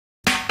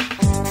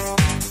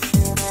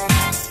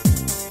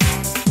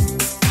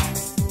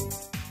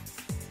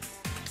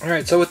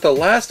Alright, so with the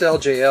last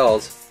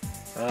LJLs,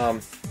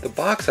 the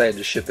box I had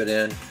to ship it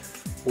in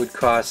would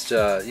cost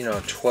you know,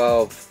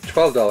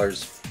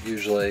 $12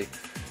 usually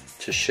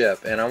to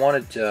ship, and I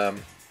wanted to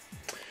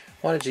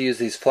use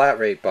these flat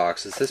rate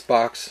boxes. This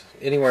box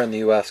anywhere in the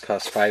US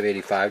costs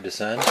 $5.85 to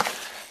send.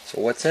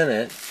 So what's in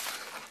it,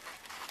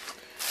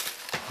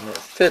 and it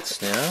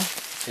fits now,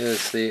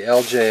 is the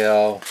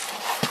LJL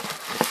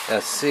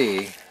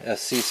SC.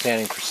 SC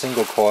standing for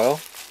single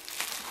coil.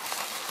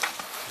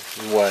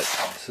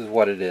 This is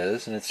what it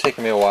is, and it's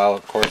taken me a while,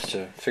 of course,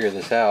 to figure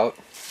this out.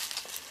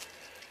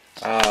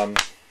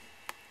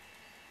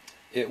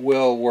 It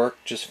will work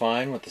just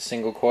fine with the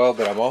single coil,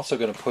 but I'm also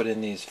going to put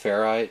in these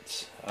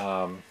ferrites,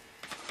 and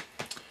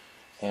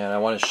I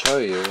want to show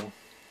you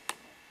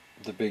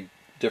the big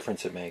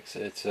difference it makes.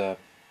 It's a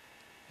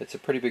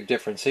pretty big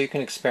difference, so you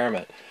can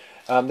experiment.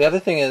 The other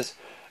thing is,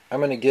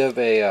 I'm going to give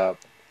a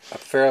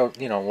fair,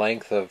 you know,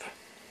 length of,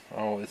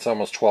 oh, it's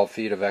almost 12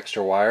 feet of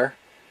extra wire,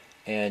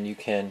 and you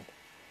can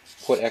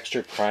put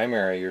extra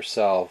primary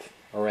yourself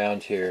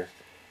around here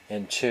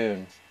and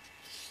tune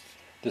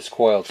this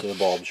coil to the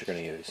bulbs you're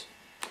going to use.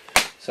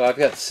 So I've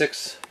got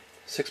six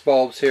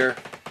bulbs here.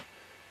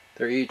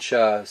 They're each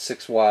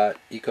 6-watt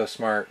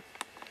EcoSmart,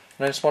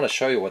 and I just want to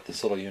show you what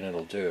this little unit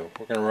will do.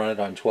 We're going to run it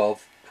on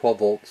 12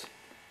 volts.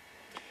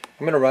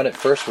 I'm going to run it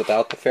first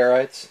without the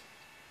ferrites,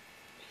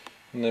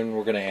 and then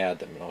we're going to add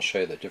them, and I'll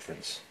show you the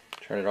difference.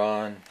 Turn it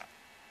on.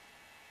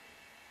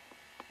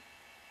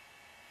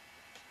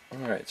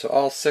 Alright, so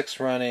all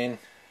 6 running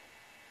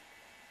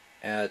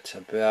at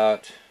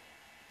about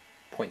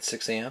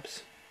 0.6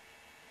 amps.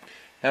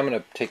 Now I'm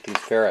going to take these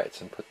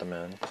ferrites and put them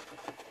in.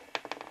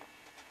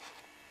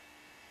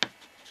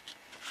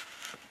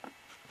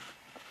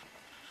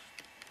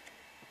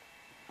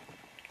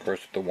 Of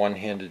course, with the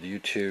one-handed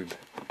YouTube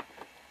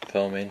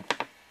filming.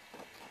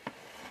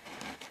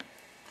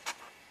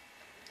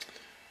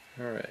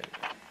 Alright.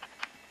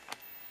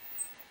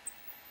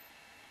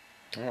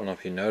 I don't know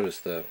if you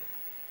noticed, the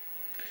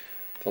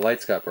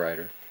lights got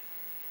brighter.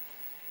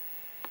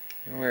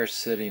 And we're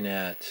sitting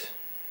at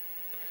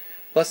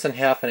less than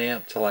half an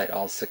amp to light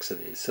all 6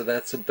 of these. So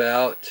that's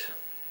about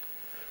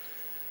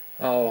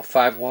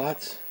 5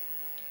 watts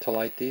to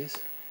light these.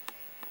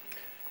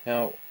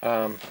 Now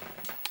I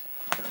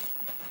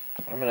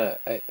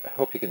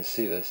hope you can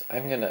see this.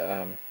 I'm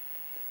gonna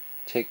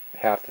take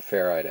half the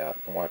ferrite out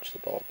and watch the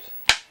bulbs.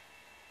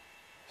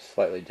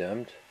 Slightly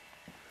dimmed.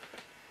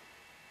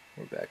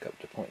 We're back up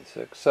to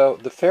 0.6. So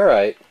the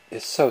ferrite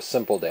is so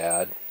simple to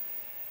add.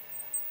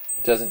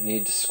 It doesn't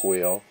need to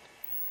squeal.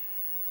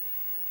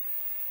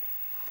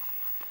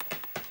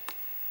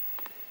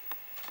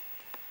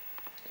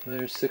 So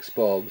there's 6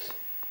 bulbs.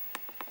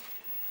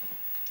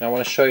 Now I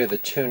want to show you the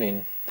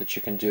tuning that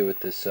you can do with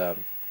this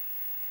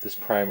this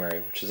primary,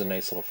 which is a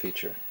nice little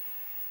feature.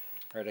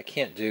 Alright, I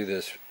can't do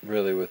this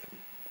really with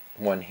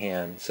one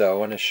hand, so I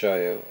want to show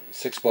you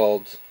 6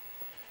 bulbs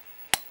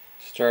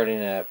starting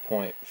at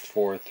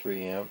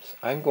 0.43 amps.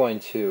 I'm going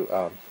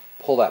to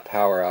pull that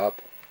power up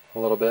a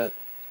little bit.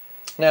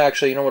 Now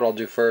actually, you know what I'll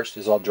do first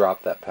is I'll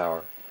drop that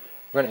power.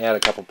 We're going to add a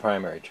couple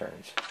primary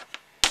turns.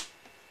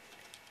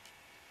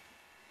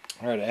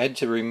 Alright, I had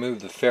to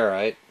remove the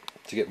ferrite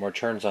to get more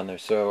turns on there.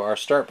 So our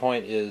start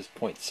point is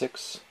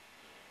 0.6,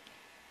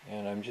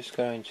 and I'm just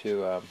going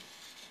to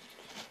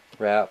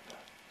wrap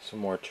some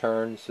more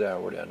turns.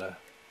 We're down to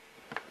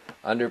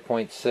under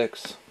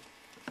 0.6.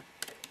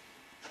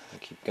 I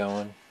keep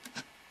going.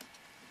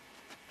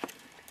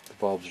 The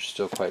bulbs are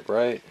still quite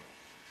bright.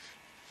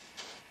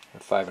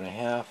 At 5.5.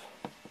 I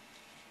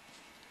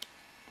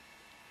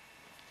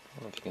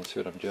don't know if you can see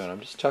what I'm doing.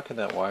 I'm just tucking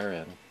that wire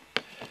in.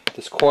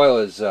 This coil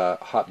is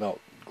hot melt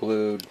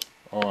glued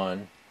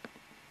on,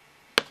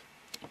 so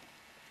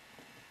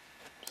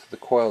the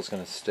coil is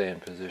going to stay in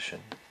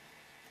position.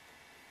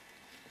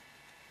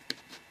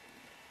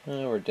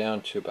 And we're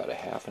down to about a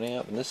half an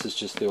amp, and this is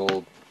just the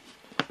old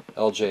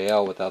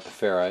LJL without the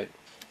ferrite.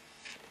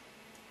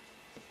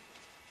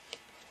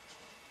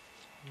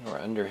 We're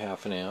under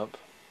half an amp.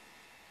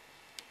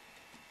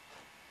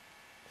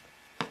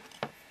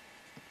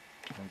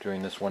 I'm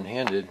doing this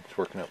one-handed. It's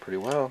working out pretty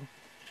well.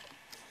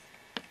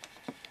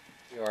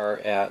 We are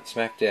at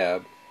smack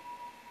dab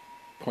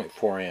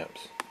 0.4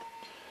 amps.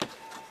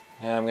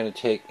 Now I'm going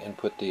to take and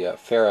put the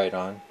ferrite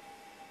on.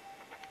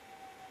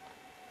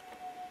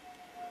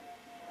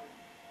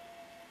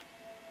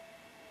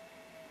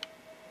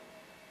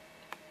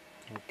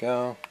 There we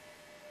go.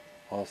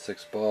 All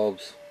 6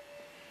 bulbs.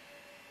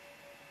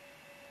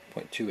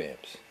 0.2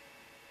 amps.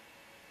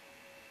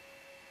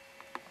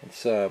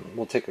 Let's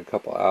we'll take a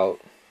couple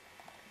out.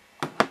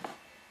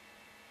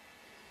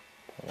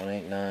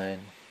 189.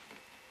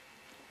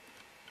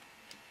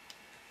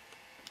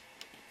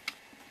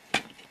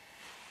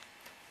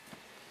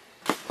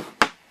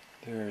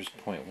 There's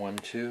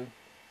 0.12.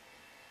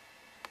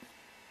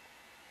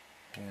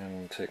 And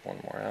we'll take one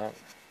more out.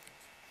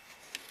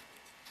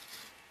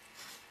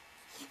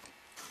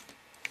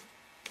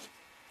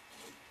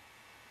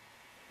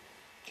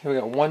 Okay, we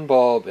got one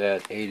bulb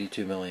at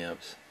 82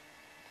 milliamps.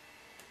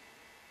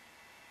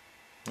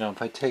 Now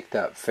if I take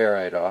that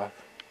ferrite off,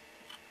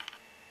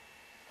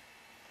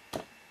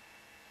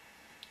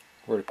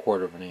 we're at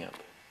 1/4 of an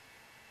amp.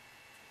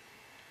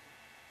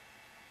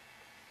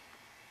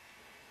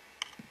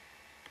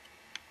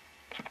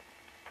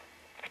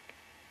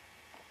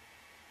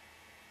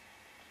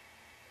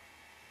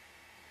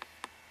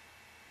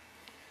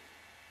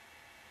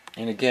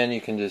 And again, you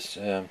can just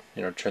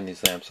turn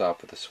these lamps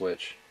off with a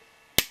switch.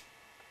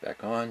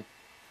 Back on.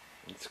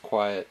 It's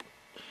quiet.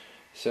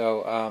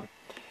 So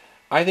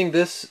I think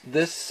this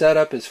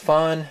setup is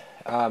fun.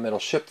 It'll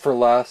ship for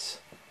less.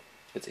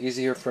 It's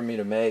easier for me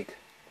to make.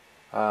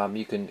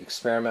 You can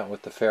experiment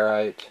with the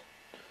ferrite.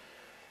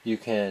 You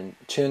can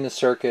tune the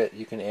circuit.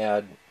 You can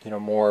add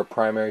more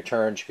primary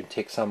turns. You can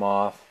take some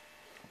off.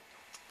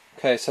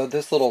 Okay, so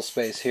this little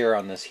space here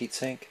on this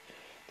heatsink,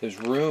 there's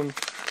room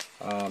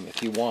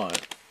if you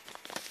want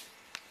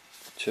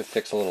to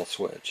fix a little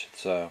switch.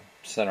 It's a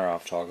center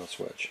off toggle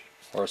switch,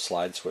 or a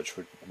slide switch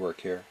would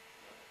work here.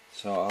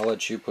 So I'll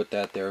let you put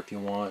that there if you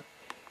want.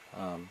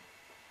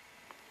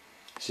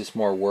 It's just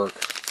more work,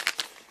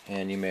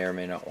 and you may or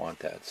may not want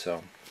that.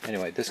 So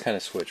anyway, this kind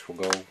of switch will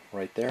go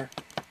right there.